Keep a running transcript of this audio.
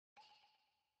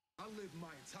I lived my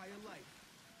entire life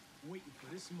waiting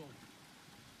for this moment.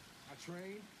 I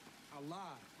trained, I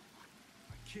lied,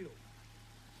 I killed,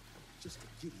 just to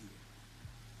get here.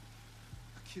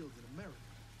 I killed in America,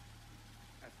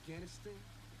 Afghanistan,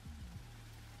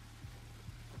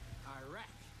 Iraq.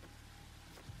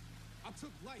 I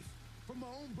took life from my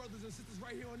own brothers and sisters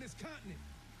right here on this continent.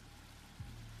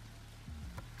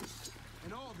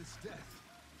 And all this death,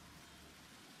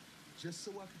 just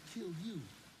so I could kill you.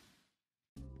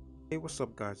 Hey, what's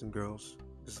up guys and girls?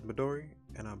 This is Midori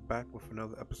and I'm back with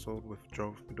another episode with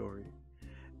Drove Midori.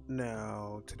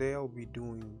 Now, today I'll be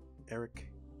doing Erik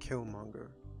Killmonger,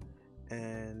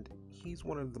 and he's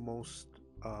one of the most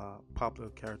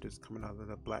popular characters coming out of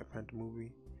the Black Panther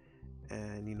movie,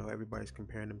 and everybody's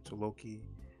comparing him to Loki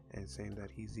and saying that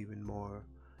he's even more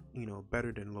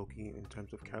better than Loki in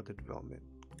terms of character development.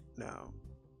 Now,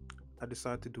 I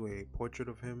decided to do a portrait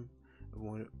of him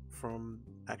from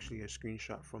actually a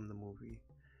screenshot from the movie,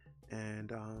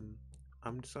 and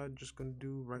I'm decided just gonna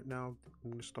do right now.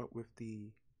 I'm gonna start with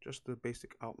just the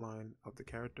basic outline of the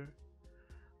character,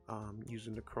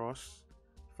 using the cross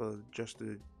for just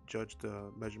to judge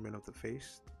the measurement of the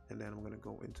face, and then I'm gonna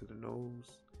go into the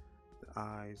nose, the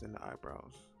eyes, and the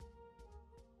eyebrows.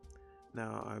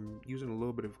 Now I'm using a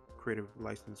little bit of creative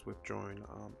license with drawing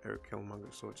Erik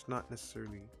Killmonger, so it's not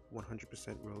necessarily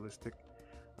 100% realistic.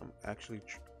 I'm actually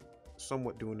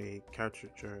somewhat doing a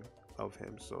caricature of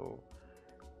him, so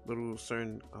little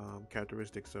certain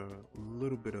characteristics are a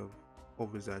little bit of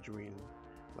over exaggerating,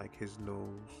 like his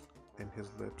nose and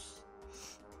his lips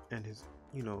and his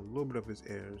a little bit of his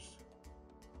ears.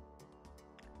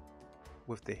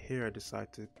 With the hair, I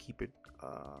decided to keep it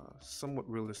somewhat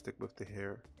realistic with the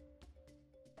hair,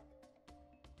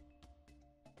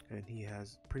 and he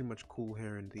has pretty much cool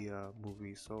hair in the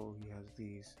movie, so he has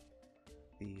the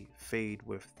fade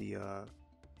with the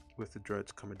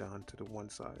dreads coming down to the one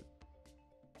side.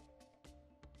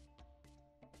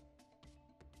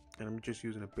 And I'm just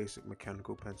using a basic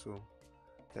mechanical pencil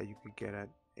that you could get at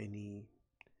any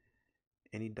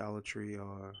Dollar Tree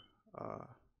or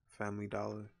Family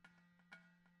Dollar.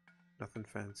 Nothing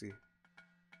fancy.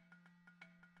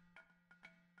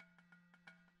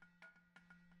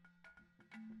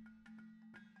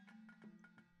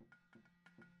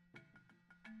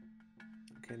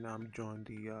 Okay, now I'm drawing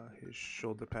his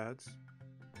shoulder pads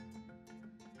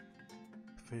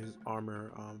for his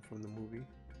armor from the movie.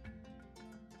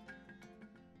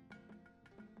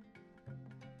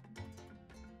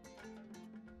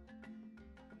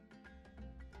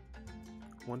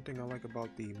 One thing I like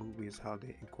about the movie is how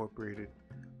they incorporated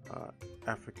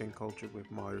African culture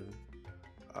with modern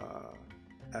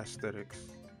aesthetics.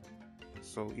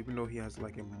 So even though he has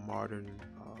like a modern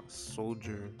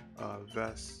soldier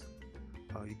vest,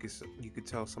 you could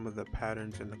tell some of the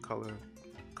patterns and the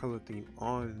color theme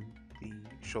on the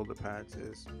shoulder pads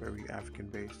is very African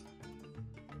based.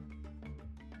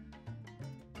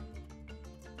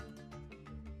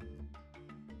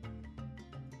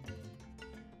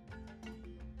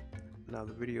 Now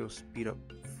the video speed up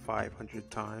 500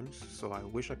 times, so I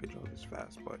wish I could draw this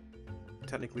fast, but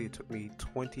technically it took me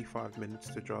 25 minutes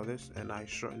to draw this, and I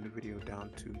shortened the video down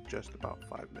to just about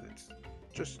 5 minutes.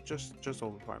 Just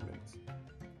over 5 minutes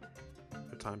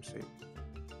for time's sake.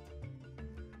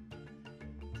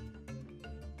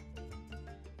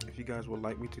 If you guys would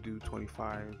like me to do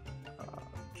 25,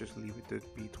 just leave it to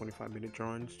be 25-minute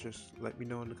drawings. Just let me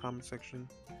know in the comment section,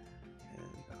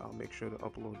 and I'll make sure to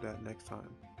upload that next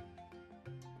time.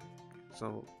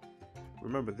 So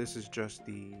remember, this is just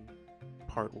the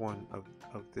part 1 of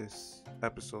this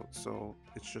episode, so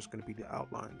it's just going to be the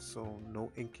outline, so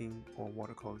no inking or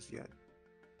watercolors yet.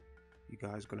 You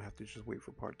guys are going to have to just wait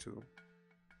for part 2,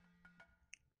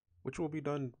 which will be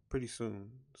done pretty soon,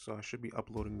 so I should be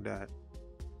uploading that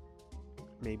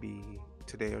maybe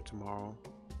today or tomorrow,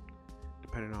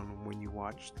 depending on when you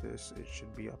watch this. It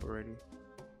should be up already.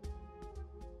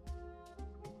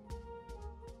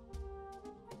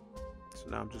 So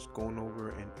now I'm just going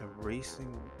over and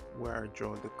erasing where I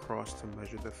draw the cross to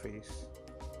measure the face.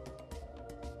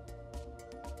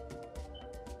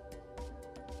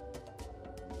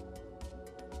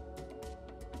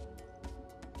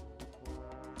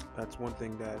 That's one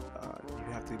thing that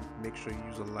you have to make sure you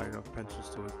use a light enough pencil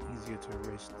so it's easier to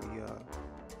erase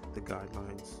the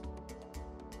guidelines.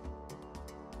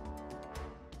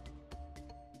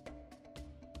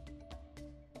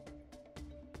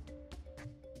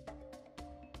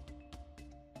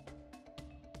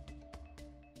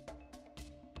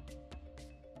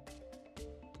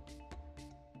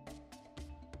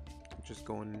 Just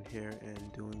going in here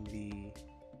and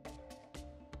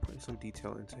putting some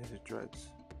detail into his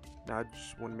dreads. Now I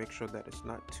just want to make sure that it's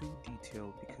not too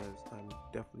detailed because I'm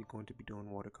definitely going to be doing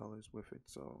watercolors with it,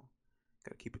 so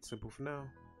gotta keep it simple for now.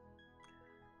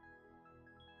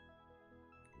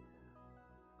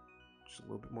 Just a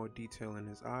little bit more detail in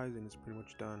his eyes and it's pretty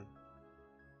much done.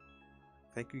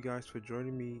 Thank you guys for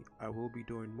joining me. I will be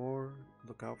doing more.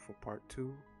 Look out for part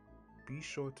 2. Be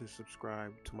sure to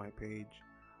subscribe to my page.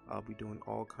 I'll be doing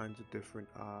all kinds of different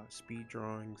speed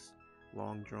drawings,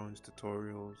 long drawings,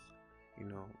 tutorials, you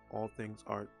know, all things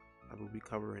art. I will be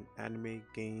covering anime,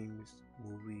 games,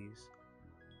 movies,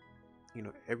 you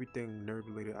know, everything nerd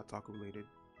related, otaku related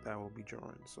that I will be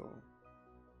drawing. So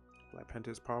Black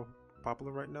Panther is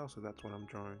popular right now, so that's what I'm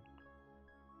drawing.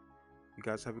 You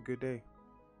guys have a good day.